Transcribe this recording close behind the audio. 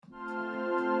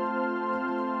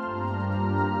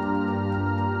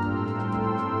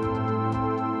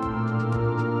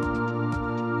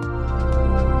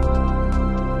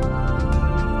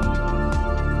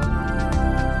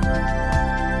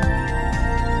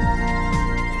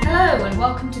Hello and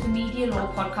welcome to the Media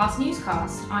Law Podcast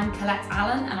Newscast. I'm Colette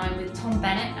Allen and I'm with Tom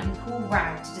Bennett and Paul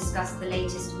Ragg to discuss the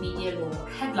latest media law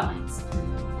headlines.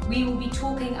 We will be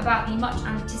talking about the much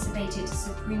anticipated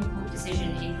Supreme Court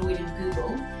decision in Lloyd and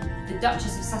Google, the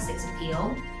Duchess of Sussex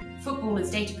appeal,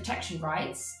 footballers' data protection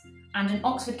rights, and an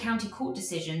Oxford County Court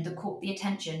decision that caught the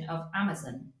attention of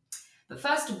Amazon. But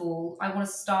first of all, I want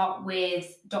to start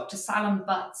with Dr Salman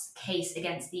Butt's case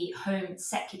against the Home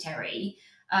Secretary.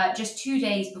 Just 2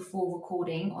 days before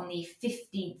recording, on the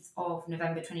 15th of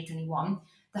November 2021,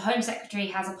 the Home Secretary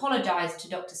has apologised to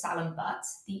Dr Salman Butt,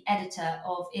 the editor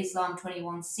of Islam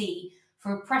 21C,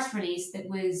 for a press release that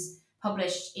was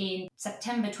published in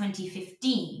September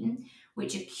 2015,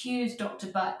 which accused Dr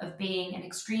Butt of being an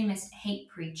extremist hate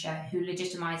preacher who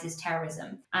legitimises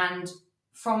terrorism and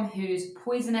from whose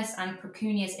poisonous and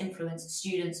precunious influence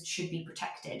students should be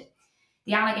protected.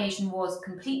 The allegation was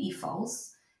completely false.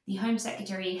 The Home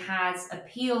Secretary has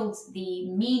appealed the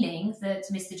meaning that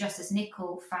Mr Justice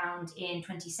Nicol found in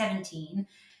 2017.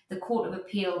 The Court of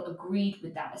Appeal agreed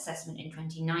with that assessment in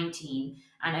 2019,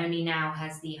 and only now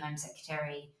has the Home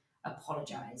Secretary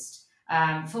apologised.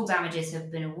 Full damages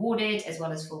have been awarded, as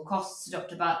well as full costs to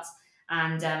Dr Butt,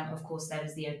 and of course there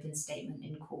was the open statement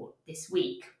in court this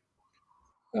week.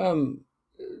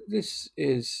 This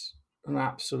is an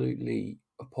absolutely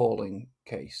appalling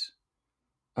case.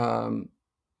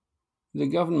 The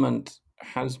government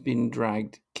has been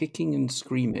dragged kicking and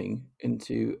screaming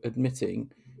into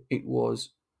admitting it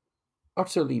was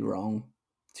utterly wrong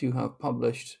to have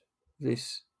published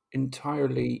this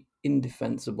entirely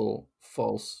indefensible,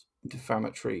 false,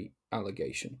 defamatory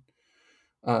allegation.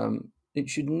 It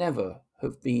should never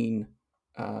have been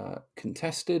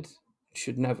contested,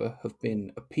 should never have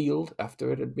been appealed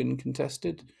after it had been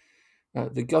contested.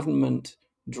 The government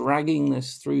dragging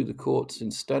this through the courts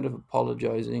instead of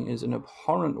apologising is an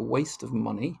abhorrent waste of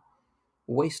money,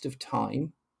 waste of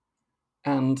time,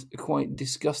 and a quite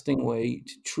disgusting way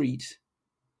to treat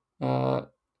the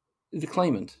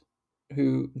claimant,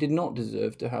 who did not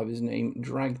deserve to have his name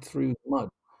dragged through the mud.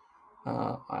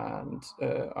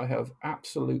 I have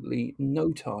absolutely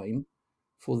no time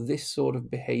for this sort of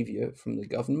behaviour from the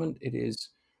government. It is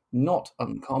not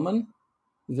uncommon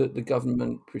that the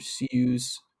government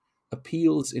pursues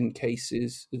appeals in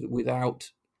cases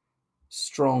without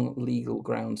strong legal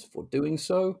grounds for doing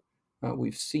so.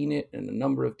 We've seen it in a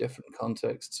number of different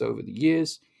contexts over the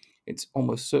years. It's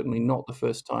almost certainly not the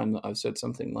first time that I've said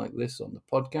something like this on the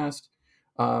podcast,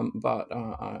 but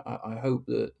I hope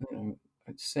that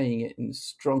saying it in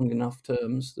strong enough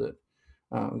terms that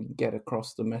we get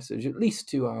across the message, at least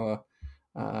to our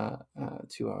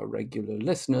regular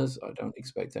listeners. I don't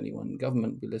expect anyone in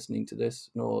government to be listening to this,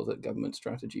 nor that government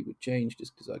strategy would change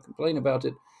just because I complain about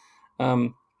it.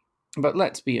 But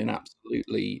let's be in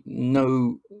absolutely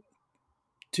no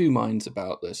two minds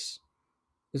about this.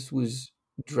 This was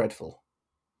dreadful,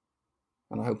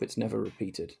 and I hope it's never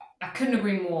repeated. I couldn't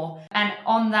agree more. And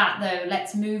on that, though,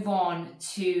 let's move on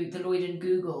to the Lloyd and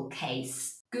Google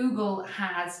case. Google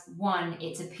has won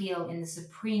its appeal in the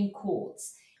Supreme Court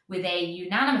with a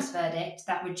unanimous verdict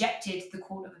that rejected the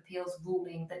Court of Appeal's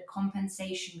ruling that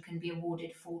compensation can be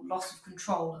awarded for loss of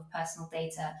control of personal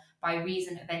data by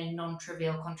reason of any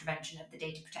non-trivial contravention of the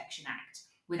Data Protection Act,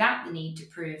 without the need to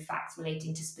prove facts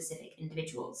relating to specific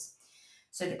individuals.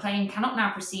 So the claim cannot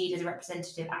now proceed as a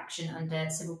representative action under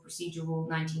Civil Procedure Rule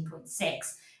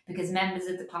 19.6 because members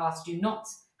of the class do not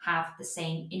have the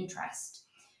same interest.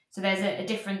 So there's a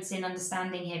difference in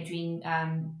understanding here between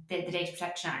the Data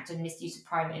Protection Act and misuse of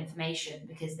private information,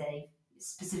 because they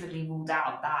specifically ruled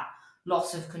out that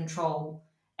loss of control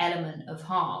element of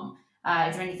harm.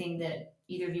 Is there anything that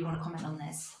either of you want to comment on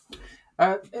this?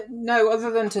 No,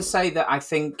 other than to say that I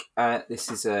think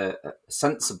this is a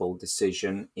sensible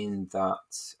decision in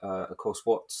that, of course,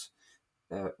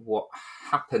 what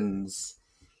happens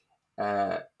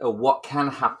or what can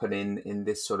happen in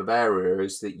this sort of area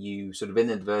is that you sort of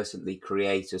inadvertently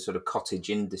create a sort of cottage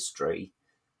industry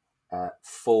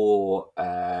for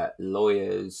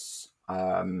lawyers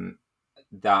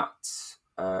that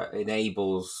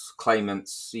enables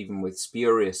claimants, even with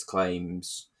spurious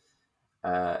claims,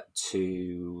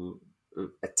 to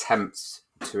attempt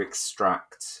to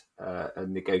extract a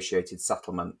negotiated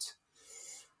settlement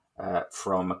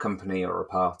from a company or a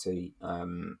party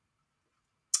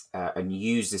and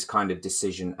use this kind of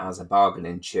decision as a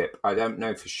bargaining chip. I don't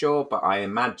know for sure, but I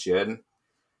imagine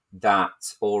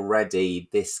that already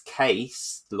this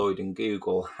case, Lloyd and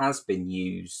Google, has been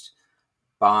used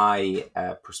by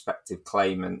prospective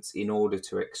claimants in order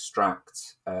to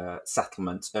extract early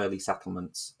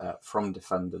settlements from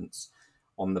defendants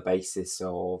on the basis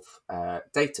of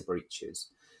data breaches.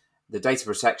 the Data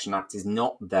Protection Act is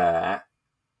not there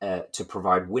to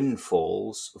provide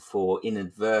windfalls for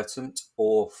inadvertent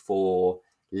or for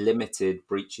limited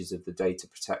breaches of the Data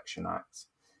Protection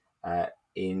Act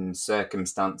in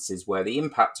circumstances where the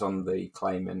impact on the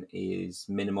claimant is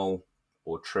minimal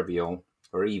or trivial,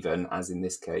 or even, as in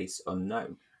this case,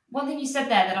 unknown. One thing you said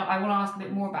there that I want to ask a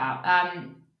bit more about,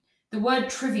 the word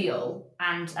trivial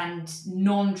and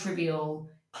non-trivial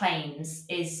claims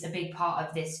is a big part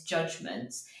of this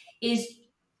judgment. Is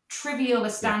trivial a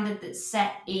standard that's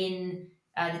set in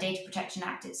the Data Protection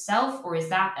Act itself, or is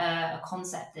that a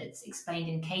concept that's explained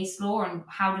in case law? And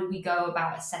how do we go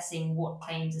about assessing what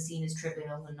claims are seen as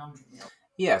trivial and non-trivial?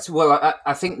 Yes, well,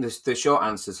 I think the short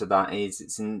answer to that is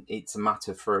it's a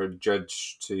matter for a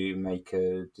judge to make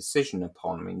a decision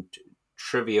upon. I mean,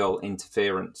 trivial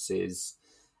interferences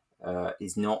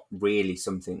is not really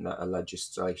something that a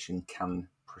legislation can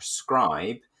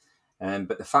prescribe.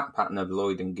 But the fact pattern of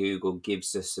Lloyd and Google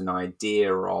gives us an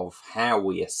idea of how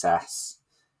we assess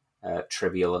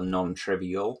trivial and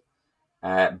non-trivial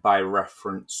by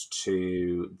reference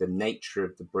to the nature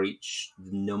of the breach,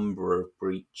 the number of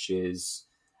breaches,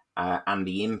 and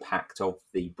the impact of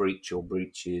the breach or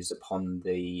breaches upon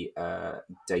the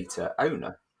data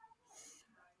owner.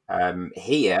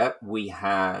 Here we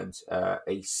had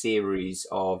a series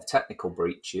of technical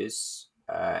breaches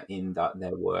in that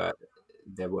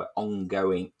there were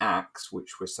ongoing acts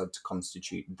which were said to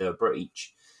constitute the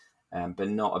breach, but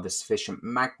not of a sufficient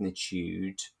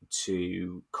magnitude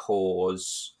to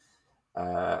cause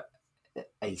a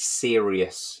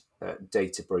serious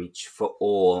data breach for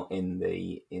all in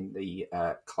the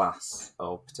class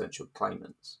of potential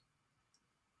claimants.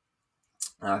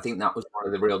 And I think that was one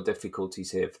of the real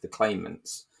difficulties here for the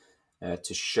claimants,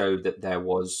 to show that there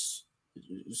was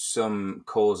some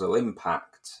causal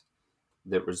impact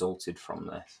that resulted from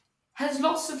this. Has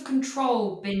loss of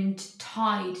control been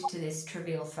tied to this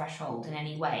trivial threshold in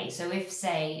any way? So if,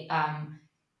 say,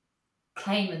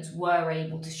 claimants were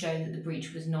able to show that the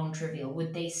breach was non-trivial,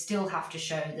 would they still have to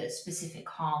show that specific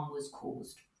harm was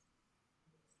caused?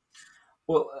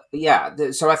 Well, yeah.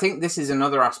 So I think this is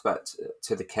another aspect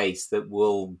to the case that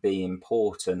will be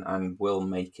important and will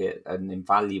make it an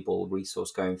invaluable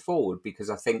resource going forward, because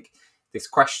I think this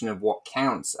question of what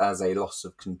counts as a loss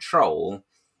of control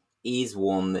is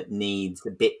one that needs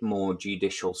a bit more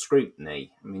judicial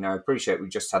scrutiny. I mean, I appreciate we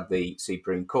just had the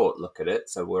Supreme Court look at it,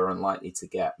 so we're unlikely to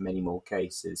get many more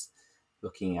cases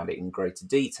looking at it in greater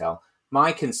detail.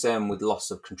 My concern with loss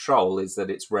of control is that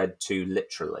it's read too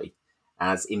literally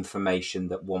as information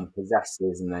that one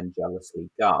possesses and then jealously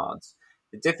guards.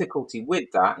 The difficulty with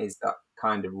that is that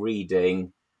kind of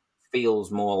reading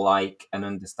feels more like an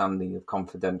understanding of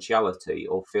confidentiality,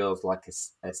 or feels like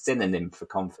a synonym for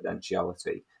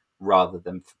confidentiality rather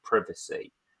than for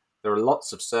privacy. There are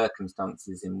lots of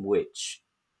circumstances in which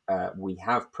we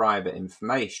have private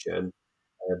information,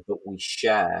 but we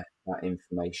share that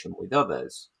information with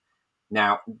others.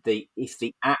 Now, if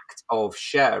the act of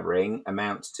sharing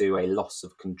amounts to a loss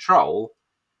of control,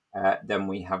 then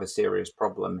we have a serious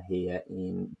problem here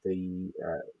in the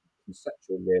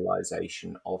conceptual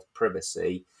realization of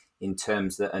privacy in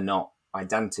terms that are not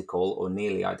identical or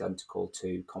nearly identical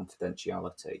to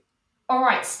confidentiality. All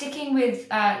right, sticking with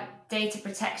data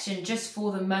protection just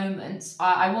for the moment,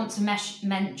 I want to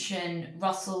mention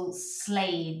Russell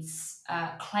Slade's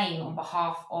claim on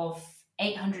behalf of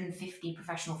 850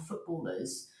 professional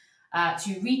footballers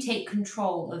to retake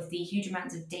control of the huge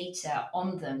amounts of data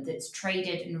on them that's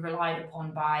traded and relied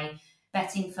upon by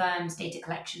betting firms, data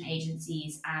collection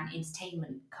agencies, and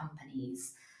entertainment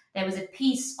companies. There was a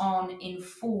piece on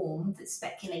Inform that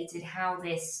speculated how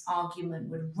this argument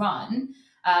would run,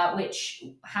 which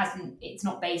it's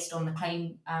not based on the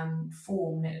claim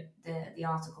form. The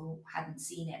article hadn't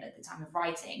seen it at the time of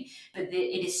writing, but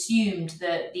it assumed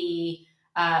that the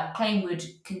claim would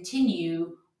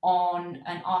continue on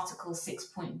an Article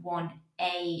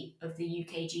 6.1a of the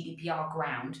UK GDPR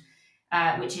ground,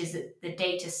 which is that the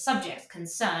data subjects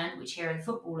concerned, which here are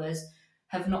footballers,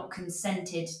 have not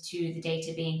consented to the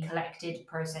data being collected,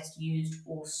 processed, used,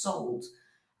 or sold.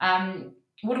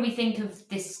 What do we think of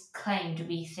this claim? Do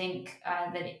we think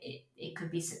that it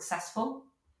could be successful?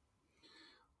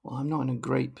 Well, I'm not in a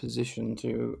great position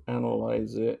to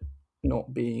analyse it,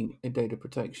 not being a data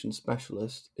protection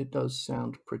specialist. It does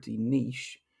sound pretty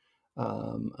niche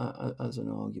as an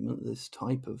argument, this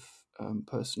type of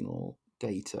personal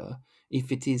data,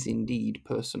 if it is indeed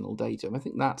personal data. I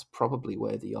think that's probably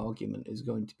where the argument is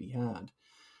going to be had.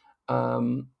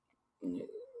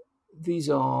 These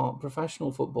are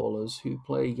professional footballers who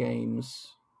play games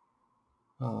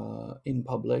in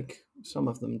public, some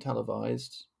of them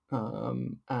televised,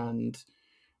 and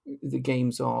the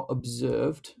games are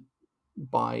observed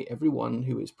by everyone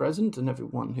who is present and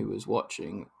everyone who is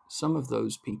watching. Some of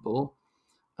those people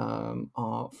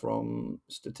are from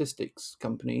statistics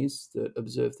companies that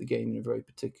observe the game in a very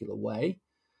particular way.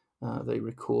 They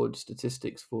record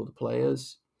statistics for the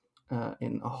players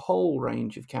in a whole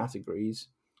range of categories.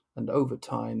 And over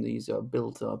time, these are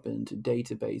built up into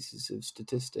databases of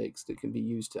statistics that can be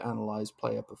used to analyze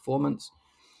player performance.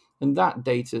 And that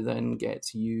data then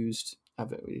gets used,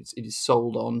 it is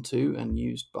sold on to and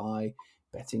used by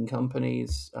betting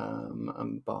companies,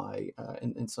 and by,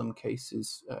 in some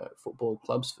cases, football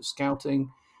clubs for scouting.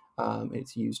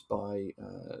 It's used by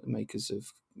makers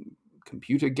of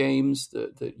computer games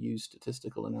that use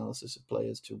statistical analysis of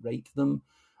players to rate them.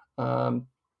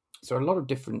 So a lot of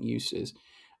different uses.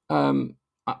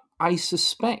 I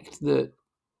suspect that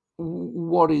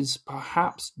what is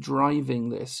perhaps driving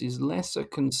this is less a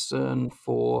concern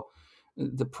for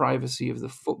the privacy of the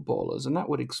footballers, and that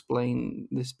would explain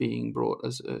this being brought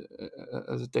as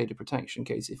a data protection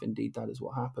case, if indeed that is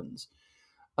what happens,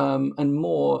 and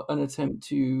more an attempt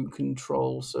to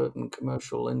control certain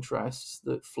commercial interests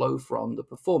that flow from the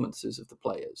performances of the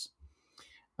players.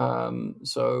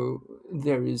 So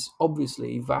there is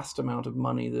obviously a vast amount of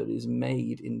money that is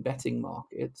made in betting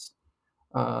markets,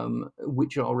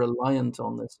 which are reliant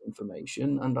on this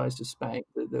information, and I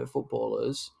suspect that the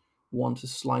footballers want a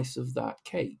slice of that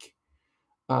cake.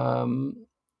 I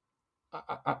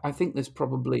think there's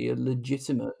probably a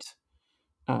legitimate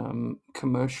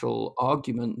commercial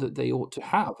argument that they ought to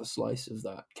have a slice of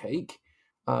that cake,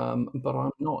 but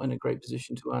I'm not in a great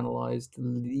position to analyze the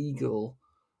legal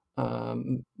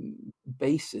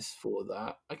basis for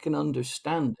that. I can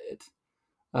understand it.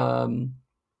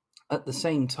 At the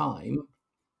same time,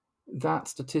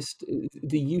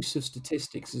 the use of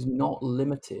statistics is not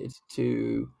limited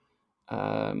to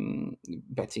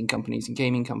betting companies and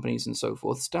gaming companies and so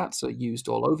forth. Stats are used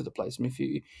all over the place. I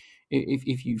mean,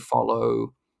 if you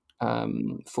follow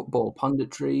football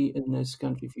punditry in this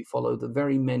country, if you follow the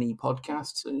very many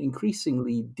podcasts and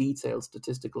increasingly detailed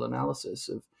statistical analysis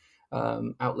of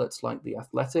outlets like The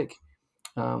Athletic,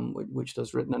 which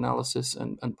does written analysis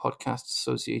and podcasts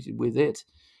associated with it.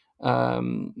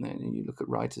 And you look at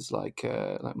writers like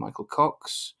Michael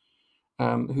Cox,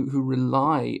 who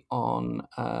rely on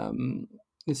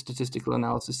the statistical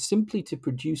analysis simply to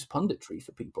produce punditry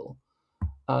for people.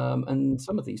 And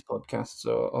some of these podcasts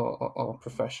are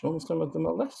professional, and some of them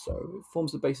are less so. It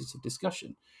forms the basis of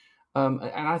discussion. And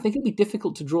I think it'd be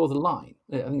difficult to draw the line,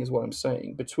 I think is what I'm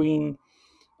saying, between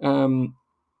the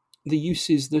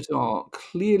uses that are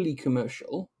clearly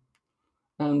commercial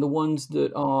and the ones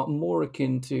that are more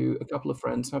akin to a couple of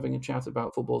friends having a chat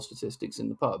about football statistics in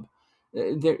the pub.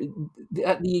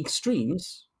 At the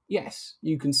extremes, yes,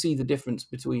 you can see the difference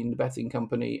between the betting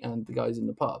company and the guys in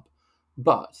the pub.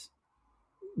 But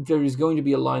there is going to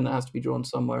be a line that has to be drawn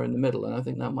somewhere in the middle, and I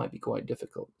think that might be quite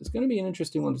difficult. It's going to be an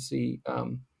interesting one to see,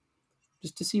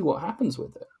 just to see what happens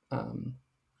with it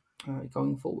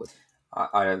going forward.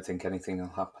 I don't think anything will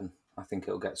happen. I think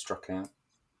it'll get struck out.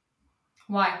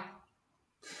 Why?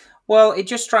 Well, it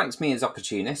just strikes me as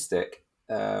opportunistic.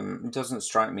 It doesn't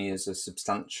strike me as a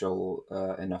substantial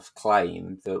enough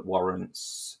claim that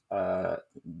warrants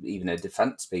even a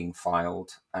defence being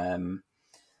filed. I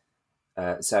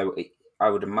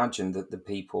would imagine that the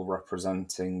people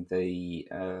representing the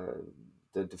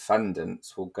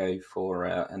defendants will go for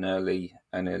an early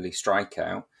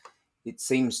strikeout. It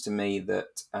seems to me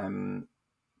that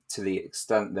to the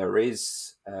extent there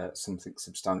is something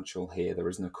substantial here, there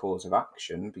isn't a cause of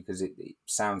action, because it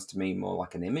sounds to me more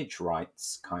like an image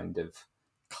rights kind of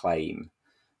claim,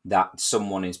 that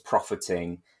someone is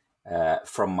profiting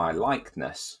from my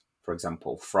likeness, for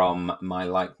example, from my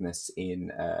likeness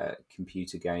in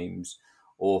computer games,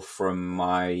 or from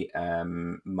my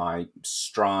my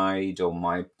stride, or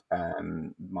my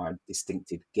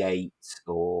distinctive gait,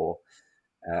 or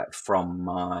from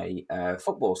my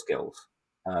football skills,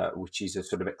 which is a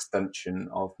sort of extension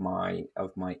of my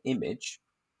image.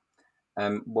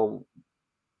 Well,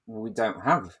 we don't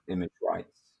have image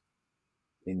rights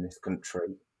in this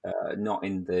country, not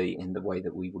in the way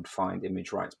that we would find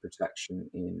image rights protection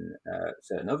in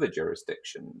certain other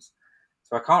jurisdictions.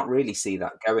 So I can't really see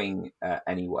that going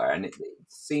anywhere. And it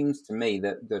seems to me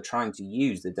that they're trying to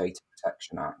use the Data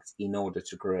Protection Act in order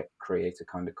to create a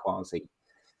kind of quasi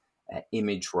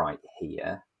image right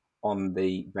here, on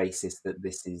the basis that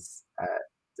this is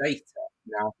data.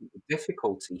 Now, I think the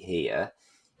difficulty here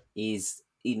is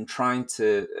in trying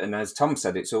to, and as Tom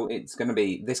said, it's going to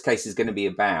be, this case is going to be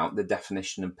about the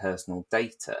definition of personal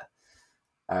data.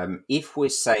 If we're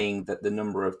saying that the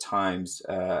number of times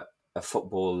a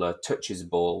footballer touches a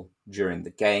ball during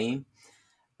the game,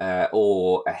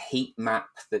 or a heat map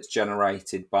that's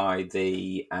generated by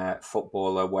the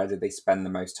footballer, where do they spend the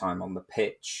most time on the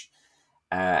pitch,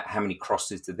 how many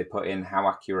crosses did they put in, how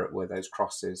accurate were those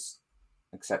crosses,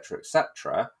 etc.,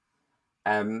 etc.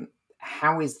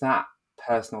 How is that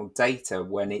personal data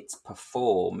when it's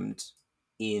performed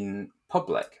in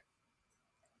public?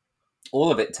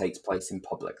 All of it takes place in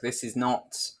public. This is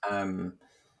not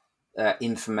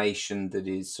information that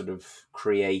is sort of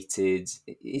created.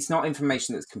 It's not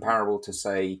information that's comparable to,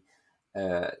 say,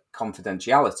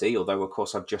 confidentiality, although, of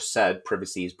course, I've just said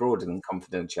privacy is broader than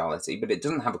confidentiality, but it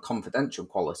doesn't have a confidential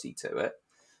quality to it.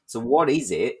 So what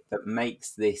is it that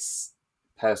makes this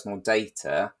personal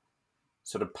data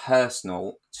sort of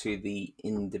personal to the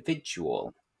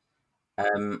individual?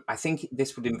 I think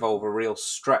this would involve a real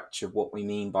stretch of what we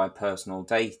mean by personal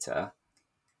data,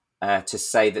 to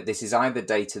say that this is either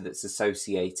data that's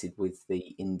associated with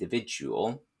the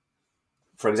individual.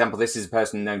 For example, this is a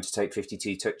person known to take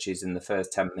 52 touches in the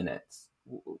first 10 minutes.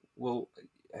 Well,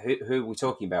 who are we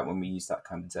talking about when we use that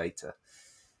kind of data?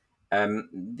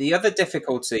 The other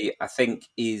difficulty, I think,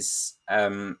 is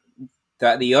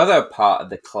that the other part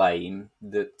of the claim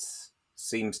that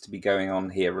seems to be going on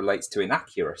here relates to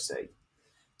inaccuracy.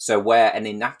 So where an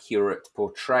inaccurate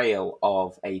portrayal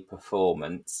of a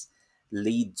performance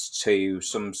leads to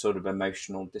some sort of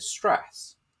emotional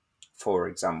distress, for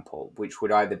example, which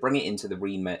would either bring it into the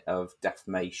remit of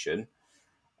defamation,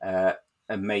 and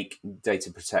make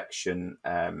data protection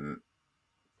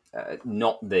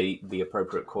not the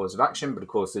appropriate cause of action. But of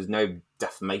course, there's no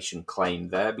defamation claim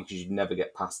there because you'd never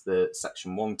get past the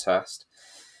Section 1 test.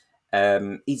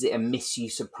 Is it a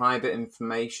misuse of private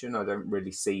information? I don't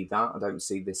really see that. I don't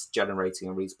see this generating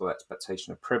a reasonable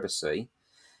expectation of privacy.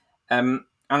 And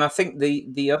I think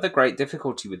the other great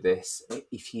difficulty with this,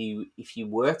 if you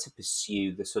were to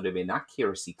pursue the sort of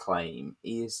inaccuracy claim,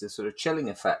 is the sort of chilling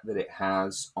effect that it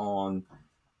has on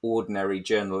ordinary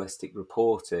journalistic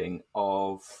reporting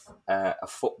of a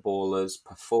footballer's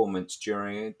performance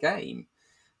during a game.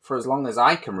 For as long as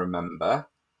I can remember,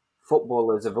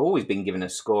 footballers have always been given a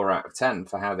score out of 10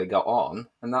 for how they got on,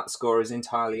 and that score is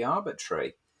entirely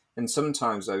arbitrary. And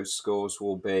sometimes those scores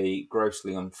will be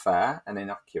grossly unfair and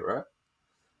inaccurate,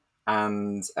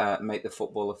 and make the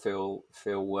footballer feel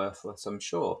worthless, I'm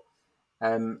sure.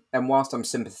 And whilst I'm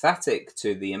sympathetic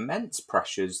to the immense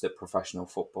pressures that professional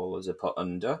footballers are put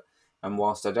under, and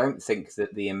whilst I don't think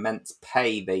that the immense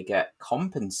pay they get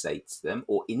compensates them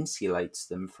or insulates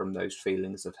them from those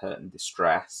feelings of hurt and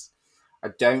distress, I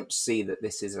don't see that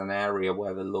this is an area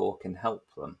where the law can help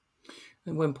them.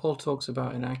 And when Paul talks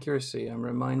about inaccuracy, I'm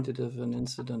reminded of an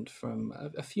incident from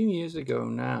a few years ago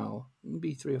now,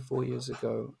 maybe 3 or 4 years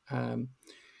ago.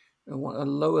 A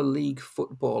lower league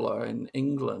footballer in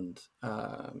England,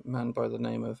 a man by the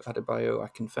name of Adebayo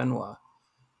Akinfenwa,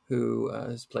 who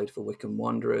has played for Wycombe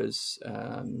Wanderers,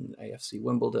 AFC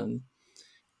Wimbledon.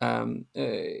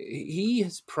 He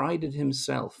has prided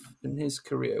himself in his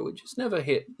career, which has never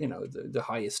hit, the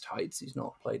highest heights. He's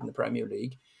not played in the Premier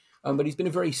League, but he's been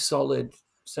a very solid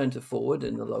centre forward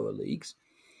in the lower leagues.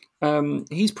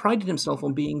 He's prided himself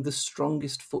on being the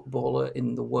strongest footballer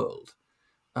in the world.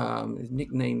 His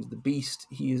nickname's the Beast.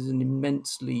 He is an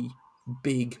immensely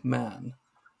big man,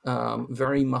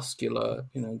 very muscular.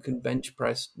 Can bench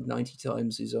press 90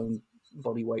 times his own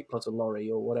body weight plus a lorry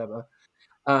or whatever.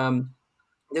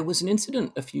 There was an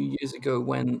incident a few years ago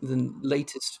when the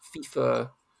latest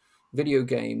FIFA video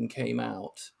game came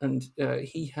out, and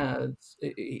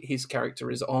his character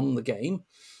is on the game,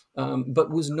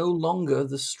 but was no longer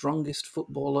the strongest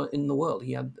footballer in the world.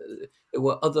 There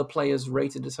were other players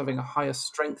rated as having a higher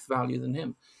strength value than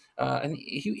him, and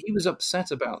he was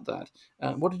upset about that.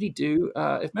 What did he do?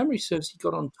 If memory serves, he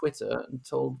got on Twitter and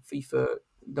told FIFA,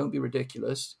 "Don't be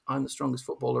ridiculous. I'm the strongest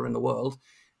footballer in the world,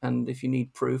 and if you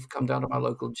need proof, come down to my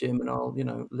local gym and I'll,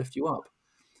 lift you up."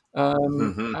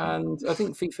 And I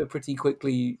think FIFA pretty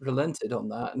quickly relented on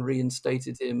that and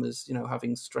reinstated him as,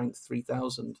 having strength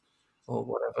 3,000 or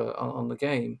whatever on the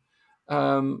game.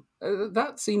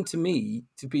 That seemed to me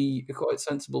to be a quite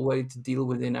sensible way to deal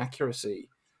with inaccuracy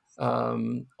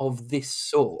of this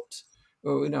sort.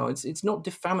 Well, it's not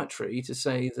defamatory to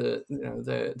say that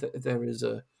there is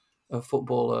a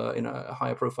footballer in a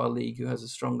higher profile league who has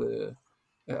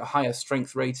a higher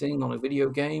strength rating on a video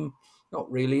game. Not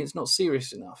really. It's not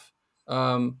serious enough.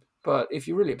 But if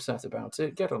you're really upset about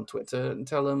it, get on Twitter and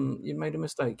tell them you made a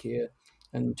mistake here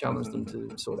and challenge them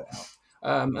to sort it out.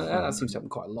 And that seems to happen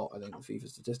quite a lot, I think, with FIFA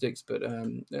statistics. But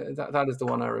that is the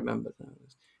one I remember.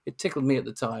 It tickled me at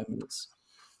the time. It's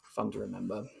fun to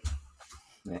remember.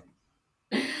 Yeah.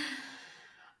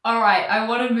 All right, I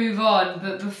want to move on,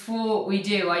 but before we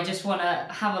do, I just want to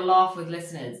have a laugh with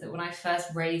listeners that when I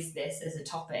first raised this as a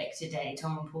topic today,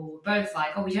 Tom and Paul were both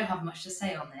like, oh, we don't have much to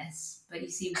say on this, but you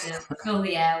seem to fill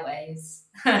the airwaves.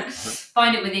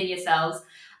 Find it within yourselves.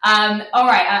 All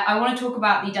right, I want to talk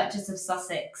about the Duchess of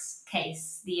Sussex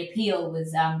case. The appeal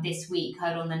was this week,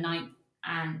 heard on the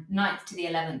 9th to the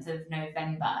 11th of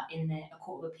November in the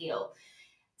Court of Appeal.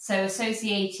 So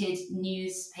Associated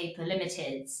Newspaper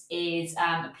Ltd is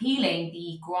appealing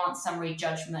the grant summary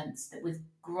judgments that was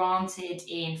granted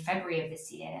in February of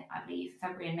this year, I believe,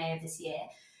 February and May of this year,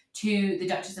 to the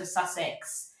Duchess of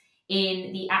Sussex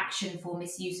in the action for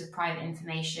misuse of private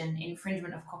information,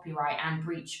 infringement of copyright, and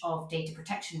breach of data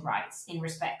protection rights in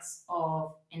respect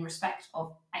of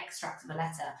extracts of a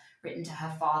letter written to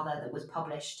her father that was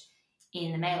published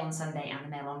in the Mail on Sunday and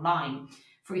the Mail Online.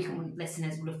 Frequent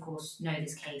listeners will, of course, know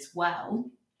this case well.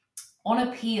 On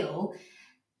appeal,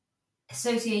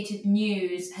 Associated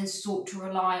News has sought to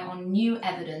rely on new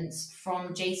evidence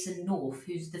from Jason North,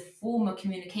 who's the former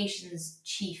communications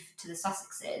chief to the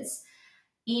Sussexes.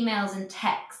 Emails and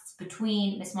texts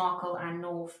between Miss Markle and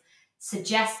North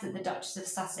suggest that the Duchess of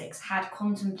Sussex had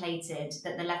contemplated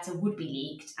that the letter would be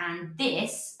leaked, and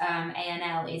this,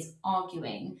 ANL is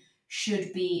arguing,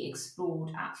 should be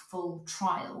explored at full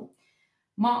trial.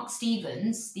 Mark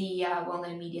Stevens, the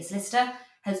well-known media solicitor,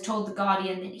 has told The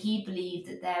Guardian that he believed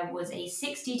that there was a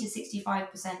 60 to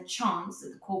 65% chance that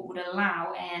the court would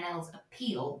allow ANL's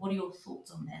appeal. What are your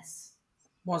thoughts on this?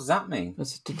 What does that mean? A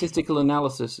statistical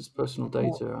analysis is personal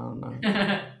data. I don't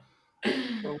know.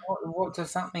 Well, what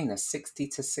does that mean? A 60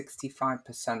 to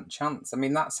 65% chance? I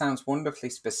mean, that sounds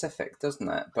wonderfully specific, doesn't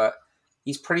it? But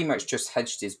he's pretty much just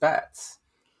hedged his bets.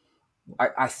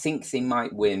 I think they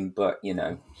might win, but,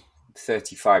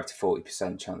 35 to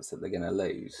 40% chance that they're going to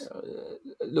lose.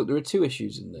 Look, there are two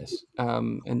issues in this.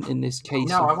 And in this case...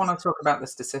 No, I want to talk about the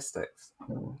statistics.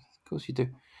 Of course you do.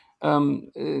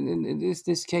 In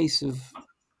this case of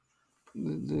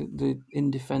the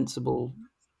indefensible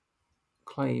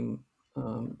claim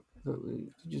that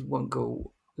just won't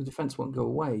go, the defence won't go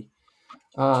away.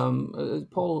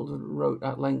 Paul wrote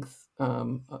at length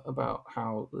about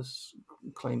how this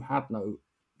claim had no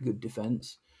good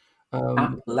defence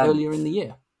earlier in the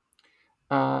year.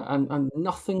 And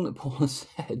nothing that Paul has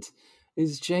said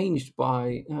is changed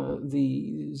by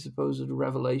the supposed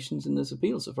revelations in this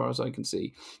appeal, so far as I can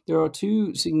see. There are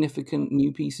two significant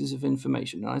new pieces of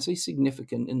information. And I say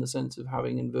significant in the sense of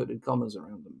having inverted commas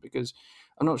around them, because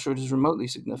I'm not sure it is remotely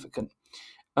significant.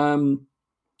 The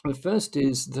first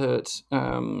is that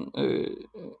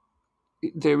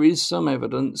there is some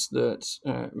evidence that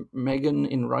Meghan,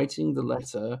 in writing the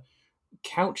letter,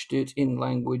 couched it in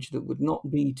language that would not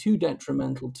be too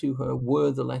detrimental to her were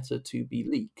the letter to be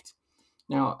leaked.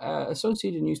 Now,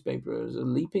 Associated Newspapers are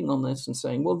leaping on this and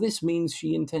saying, well, this means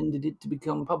she intended it to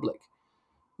become public,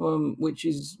 which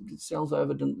is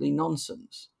self-evidently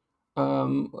nonsense. A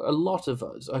lot of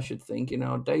us, I should think, in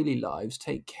our daily lives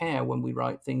take care when we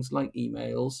write things like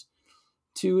emails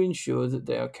to ensure that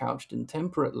they are couched in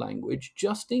temperate language,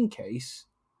 just in case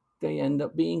they end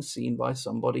up being seen by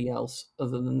somebody else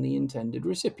other than the intended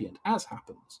recipient, as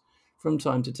happens from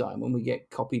time to time when we get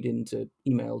copied into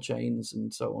email chains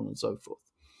and so on and so forth.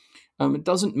 It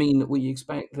doesn't mean that we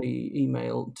expect the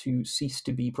email to cease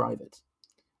to be private.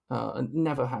 And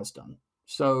never has done.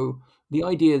 So the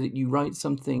idea that you write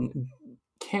something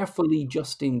carefully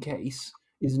just in case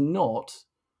is not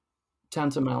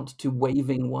tantamount to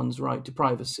waiving one's right to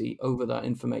privacy over that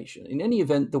information. In any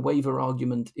event, the waiver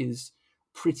argument is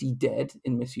pretty dead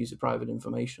in misuse of private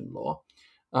information law.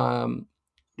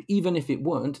 Even if it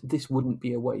weren't, this wouldn't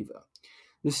be a waiver.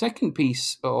 The second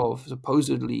piece of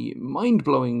supposedly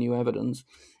mind-blowing new evidence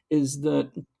is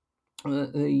that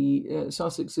the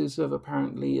Sussexes have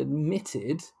apparently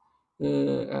admitted,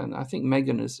 and I think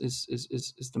Meghan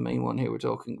is the main one here we're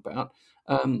talking about,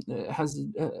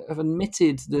 have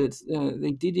admitted that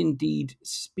they did indeed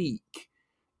speak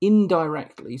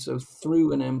indirectly, so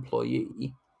through an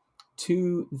employee,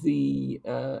 to the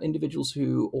individuals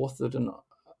who authored an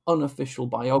unofficial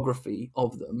biography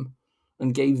of them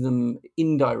and gave them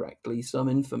indirectly some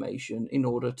information in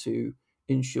order to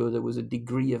ensure there was a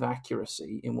degree of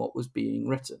accuracy in what was being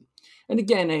written. And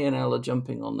again, ANL are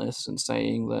jumping on this and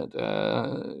saying that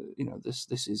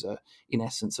this is in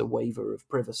essence a waiver of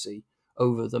privacy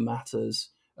over the matters,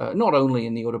 not only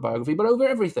in the autobiography but over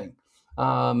everything,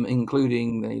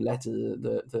 including the letter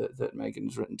that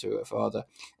Meghan's written to her father.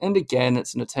 And again,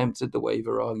 it's an attempt at the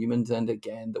waiver argument, and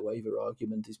again, the waiver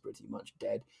argument is pretty much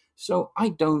dead. So I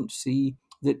don't see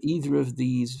that either of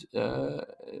these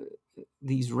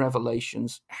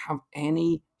revelations have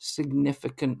any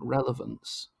significant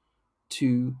relevance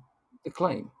to the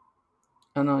claim.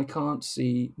 And I can't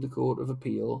see the Court of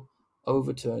Appeal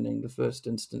overturning the first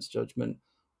instance judgment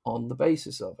on the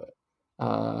basis of it.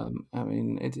 I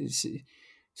mean, it is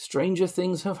stranger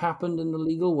things have happened in the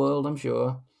legal world, I'm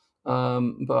sure,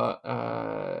 but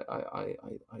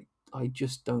I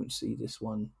just don't see this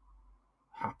one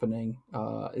happening.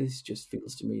 This just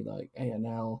feels to me like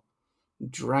ANL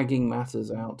dragging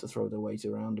matters out to throw their weight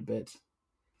around a bit.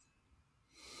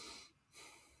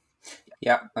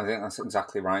 Yeah, I think that's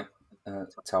exactly right,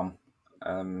 Tom.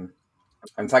 And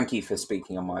thank you for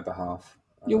speaking on my behalf.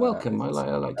 You're welcome. I like I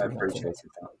to be helpful. appreciated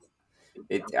that.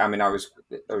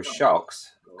 I was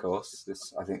shocked, of course.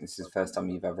 I think this is the first time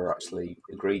you've ever actually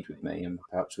agreed with me, and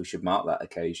perhaps we should mark that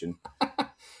occasion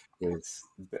with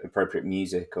appropriate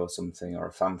music or something, or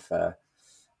a fanfare.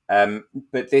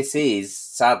 But this is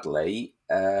sadly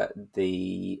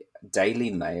the Daily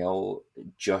Mail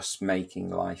just making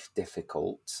life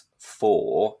difficult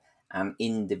for an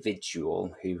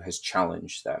individual who has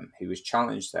challenged them,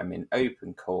 in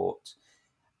open court,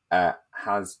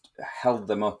 has held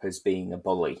them up as being a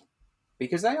bully,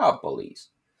 because they are bullies.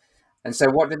 And so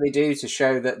what do they do to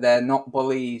show that they're not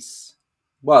bullies?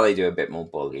 Well, they do a bit more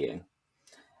bullying.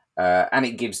 And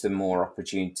it gives them more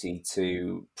opportunity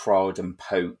to prod and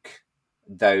poke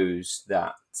those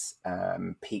that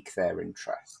pique their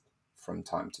interest from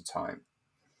time to time.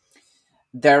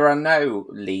 There are no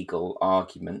legal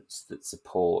arguments that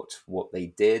support what they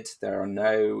did. There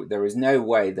is no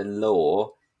way the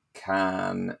law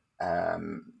can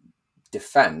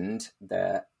defend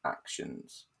their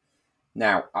actions.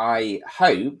 Now, I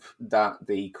hope that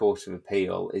the Court of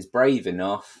Appeal is brave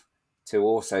enough to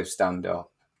also stand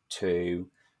up to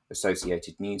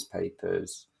Associated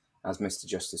Newspapers, as Mr.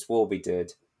 Justice Warby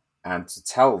did, and to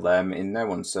tell them in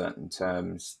no uncertain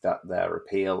terms that their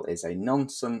appeal is a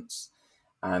nonsense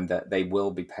and that they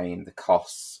will be paying the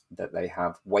costs that they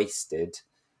have wasted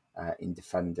in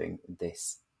defending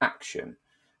this action.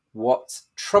 What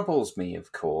troubles me,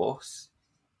 of course,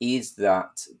 is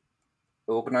that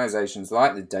organisations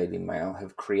like the Daily Mail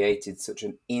have created such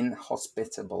an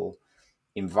inhospitable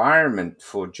environment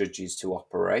for judges to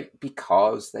operate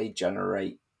because they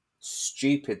generate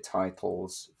stupid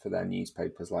titles for their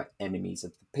newspapers like Enemies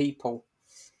of the People,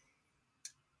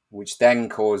 which then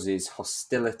causes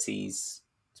hostilities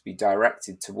to be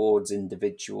directed towards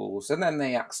individuals, and then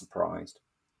they act surprised.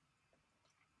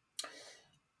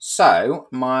 So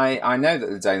I know that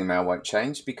the Daily Mail won't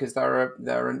change because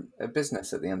they're a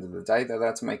business at the end of the day. They're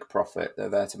there to make a profit. They're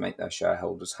there to make their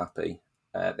shareholders happy.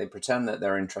 They pretend that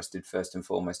they're interested first and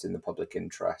foremost in the public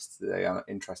interest. They are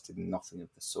interested in nothing of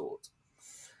the sort.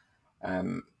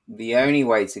 The only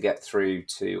way to get through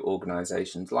to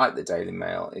organisations like the Daily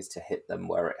Mail is to hit them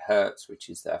where it hurts, which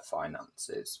is their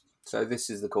finances. So this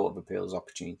is the Court of Appeal's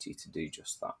opportunity to do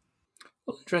just that.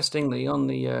 Well, interestingly, on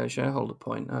the shareholder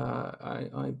point,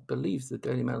 I believe the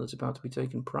Daily Mail is about to be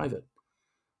taken private.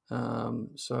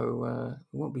 So there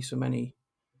won't be so many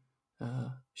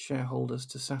shareholders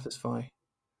to satisfy.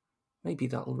 Maybe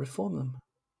that'll reform them.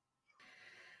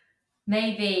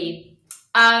 Maybe.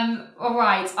 All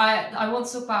right. I want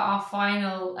to talk about our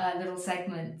final little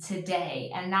segment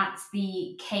today, and that's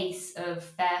the case of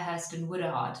Fairhurst and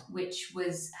Woodard, which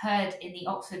was heard in the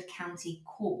Oxford County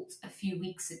Court a few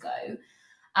weeks ago.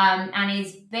 And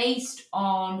is based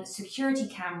on security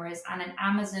cameras and an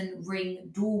Amazon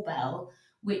Ring doorbell,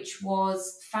 which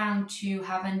was found to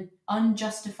have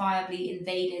unjustifiably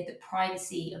invaded the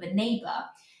privacy of a neighbour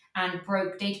and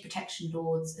broke data protection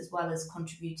laws, as well as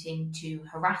contributing to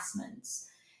harassments.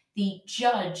 The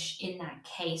judge in that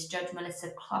case, Judge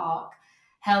Melissa Clark,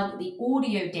 held that the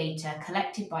audio data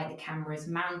collected by the cameras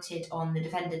mounted on the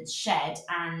defendant's shed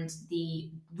and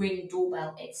the Ring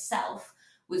doorbell itself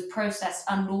was processed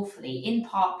unlawfully, in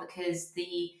part because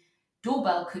the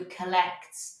doorbell could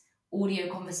collect audio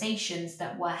conversations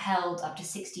that were held up to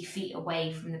 60 feet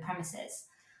away from the premises.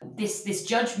 This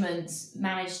judgment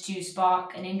managed to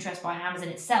spark an interest by Amazon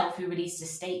itself, who released a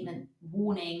statement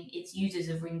warning its users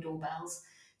of Ring doorbells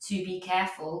to be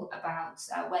careful about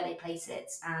where they place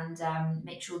it and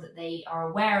make sure that they are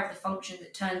aware of the function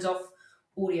that turns off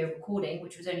audio recording,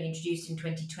 which was only introduced in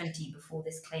 2020 before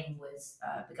this claim was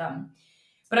begun.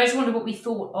 But I just wondered what we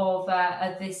thought of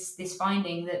this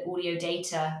finding that audio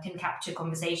data can capture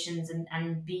conversations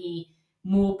and be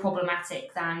more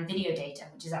problematic than video data,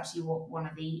 which is actually what one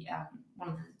of the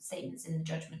statements in the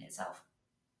judgment itself.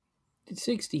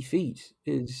 60 feet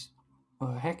is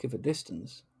a heck of a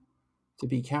distance to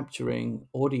be capturing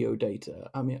audio data.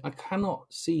 I mean, I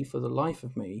cannot see for the life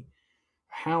of me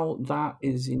how that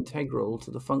is integral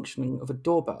to the functioning of a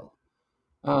doorbell.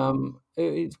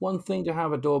 It's one thing to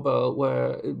have a doorbell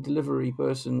where a delivery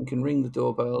person can ring the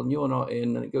doorbell and you're not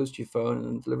in, and it goes to your phone,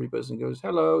 and the delivery person goes,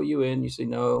 "Hello, are you in?" You say,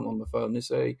 "No, I'm on my phone." They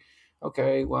say,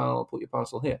 "Okay, well, I'll put your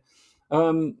parcel here."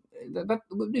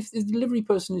 If the delivery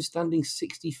person is standing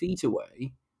 60 feet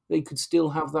away, they could still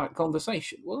have that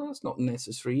conversation. Well, that's not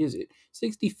necessary, is it?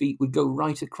 60 feet would go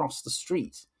right across the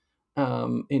street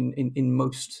in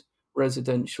most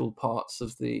residential parts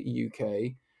of the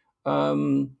UK.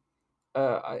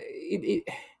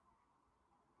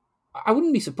 I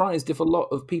wouldn't be surprised if a lot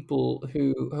of people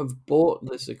who have bought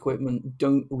this equipment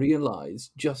don't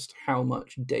realize just how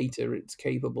much data it's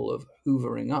capable of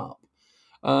hoovering up.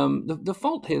 The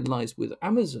fault here lies with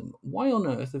Amazon. Why on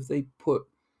earth have they put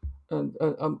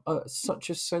such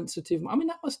a sensitive... I mean,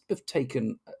 that must have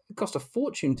cost a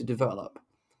fortune to develop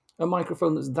a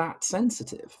microphone that's that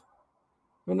sensitive.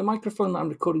 I mean, the microphone that I'm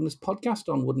recording this podcast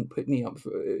on wouldn't pick me up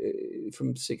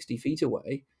from 60 feet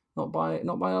away, not by a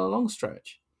long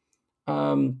stretch.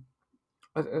 My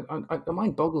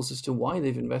mind boggles as to why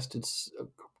they've invested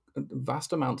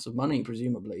vast amounts of money,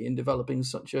 presumably, in developing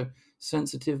such a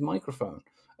sensitive microphone.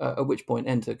 At which point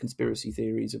enter conspiracy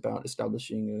theories about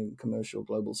establishing a commercial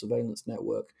global surveillance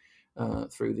network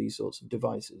through these sorts of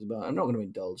devices. But I'm not going to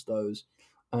indulge those.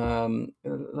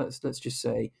 Let's just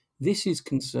say this is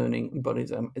concerning, but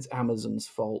it's Amazon's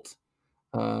fault.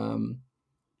 And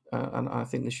I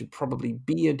think there should probably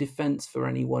be a defense for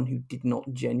anyone who did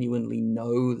not genuinely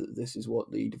know that this is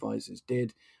what the devices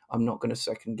did. I'm not going to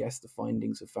second guess the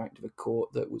findings of fact of a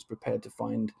court that was prepared to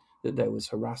find that there was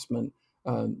harassment.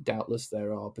 Doubtless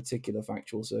there are particular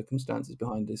factual circumstances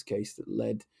behind this case that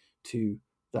led to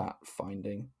that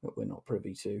finding that we're not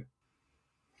privy to.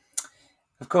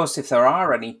 Of course, if there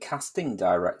are any casting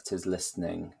directors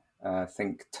listening, I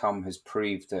think Tom has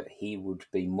proved that he would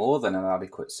be more than an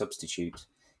adequate substitute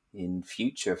in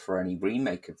future for any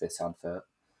remake of this advert.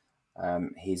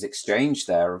 His exchange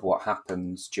there of what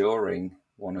happens during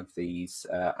one of these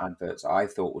adverts I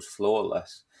thought was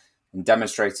flawless and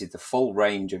demonstrated the full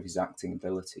range of his acting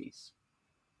abilities.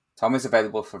 Tom is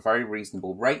available for very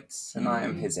reasonable rates, and I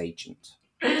am his agent.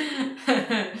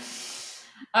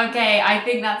 Okay, I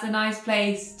think that's a nice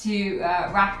place to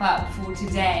wrap up for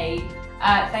today.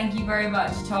 Thank you very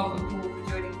much, Tom and Paul, for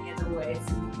joining me as always.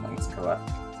 Thanks, Colette.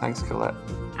 Thanks, Colette.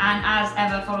 And as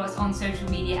ever, follow us on social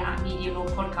media at Media Law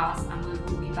Podcast, and we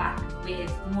will be back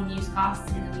with more newscasts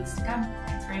in the weeks to come.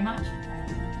 Thanks very much.